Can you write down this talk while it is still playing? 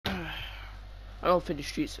I don't think the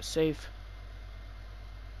streets are safe.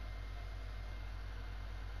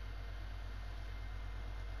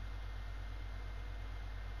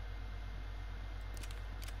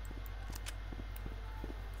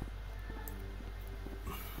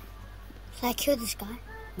 Should I kill this guy?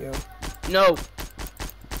 Yeah. No.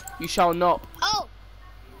 You shall not. Oh!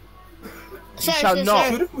 You shall not.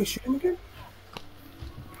 Shoot him? We shoot him again?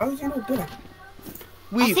 How is he not dead?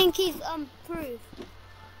 I think he's proof.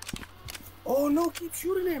 Oh no, keep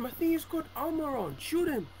shooting him. I think he's got armor on. Shoot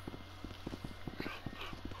him.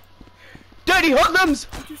 Dirty hoodlums!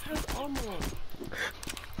 He just has armor on.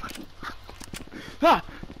 Ah!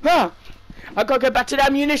 Ah! I gotta get back to the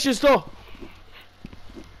ammunition store.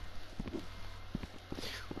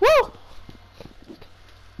 Woo!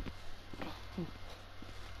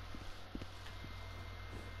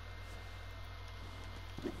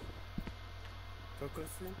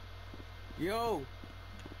 Yo!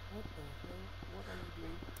 What the hell? What are you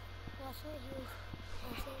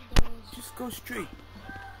doing? Just go straight.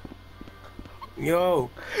 Yo!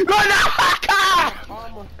 Run out!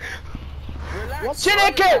 Armor. Relax.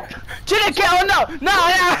 Chineke! Oh no! No!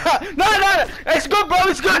 It's good, bro.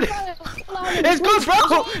 It's good. It's good,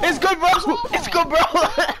 bro. It's good, bro. It's good, bro.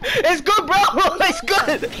 It's good, bro. It's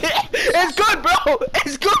good. It's good, bro.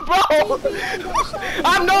 It's good, bro.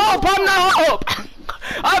 I'm not up.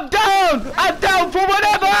 I'm down. I'm down for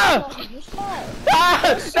whatever.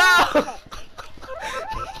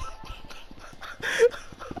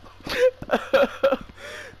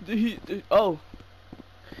 No. Oh.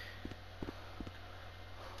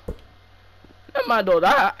 Never mind all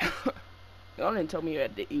that. Y'all didn't tell me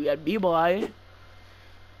you had B-boy.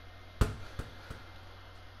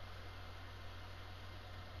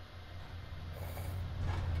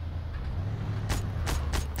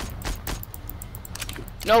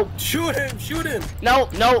 No. Shoot him! Shoot him! No.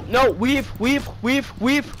 Weave.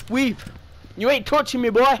 You ain't touching me,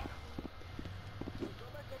 boy.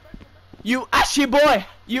 You ashy boy.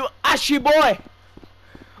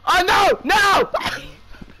 Oh no!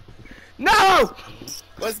 No!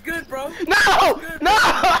 What's good, bro? No! Good, No!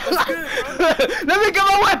 What's good, bro? Let me get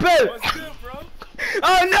my weapon! What's good, bro?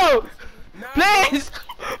 Oh no! Nah, Please!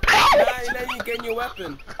 Nah, I ain't letting you get your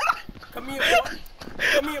weapon. Come here, boy.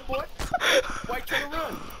 Come here, boy. Why you trying to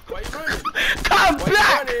run? Why you running? I'm Why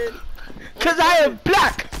black! you running? Cause I am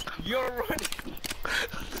black! You're running.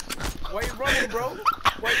 Why you running, bro?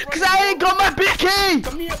 Why you running? Cause I ain't got my blicky!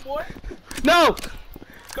 Come here, boy. No!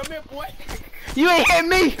 Come here, boy. You ain't hit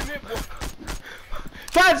me! Come here, boy.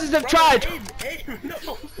 Francis have tried! Aim,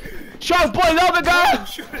 no. Show boy, over guy!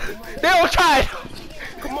 Shoot him. They all tried!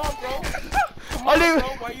 Come on, bro. Come on, bro.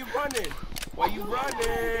 Why you running? Why you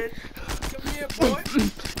running? Come here, boy.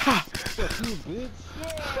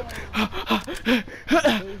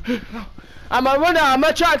 I'm a runner, I'm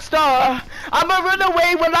a track star. I'm a run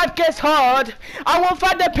away when life gets hard. I won't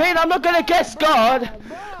find the pain, I'm not gonna get scarred.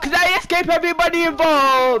 Cause I escape everybody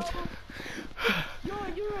involved. You're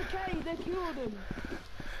okay, they killed him.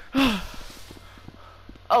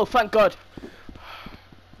 Oh, thank God.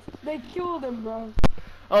 They killed him, bro.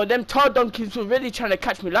 Oh, them tar donkeys were really trying to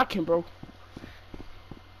catch me lacking, bro.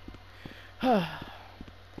 Even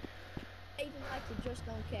like to just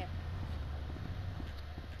don't care.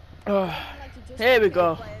 Here we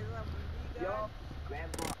go.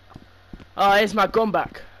 Oh, here's my gun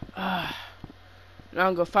back. Now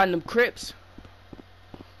I'm gonna find them Crips.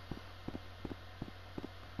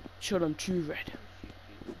 Show them true red.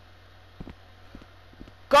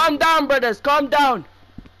 Calm down, brothers. Calm down.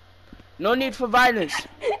 No need for violence.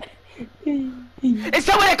 It's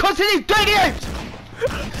someone that comes to these dirty apes.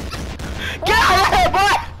 Get out of here,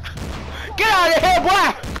 boy. Get out of here,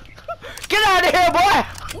 boy. Get out of here, boy.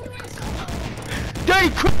 Dirty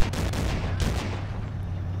Crip.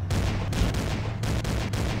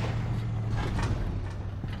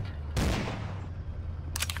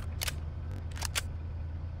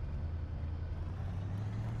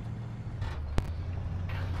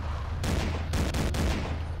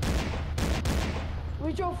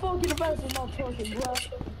 With your fucking face is not talking, bro.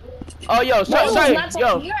 Oh, yo, sorry,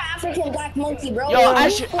 yo. You're African black monkey, bro. Yo,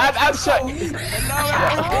 I'm sorry.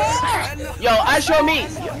 Yo, I show me.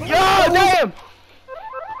 Yo, damn.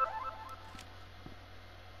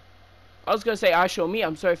 I was gonna say I show me.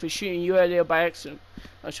 I'm sorry for shooting you earlier by accident.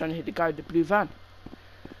 I was trying to hit the guy with the blue van.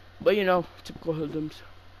 But you know, typical hoodlums.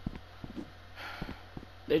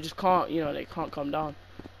 They just can't, you know, they can't calm down.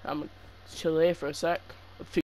 I'm gonna chill here for a sec.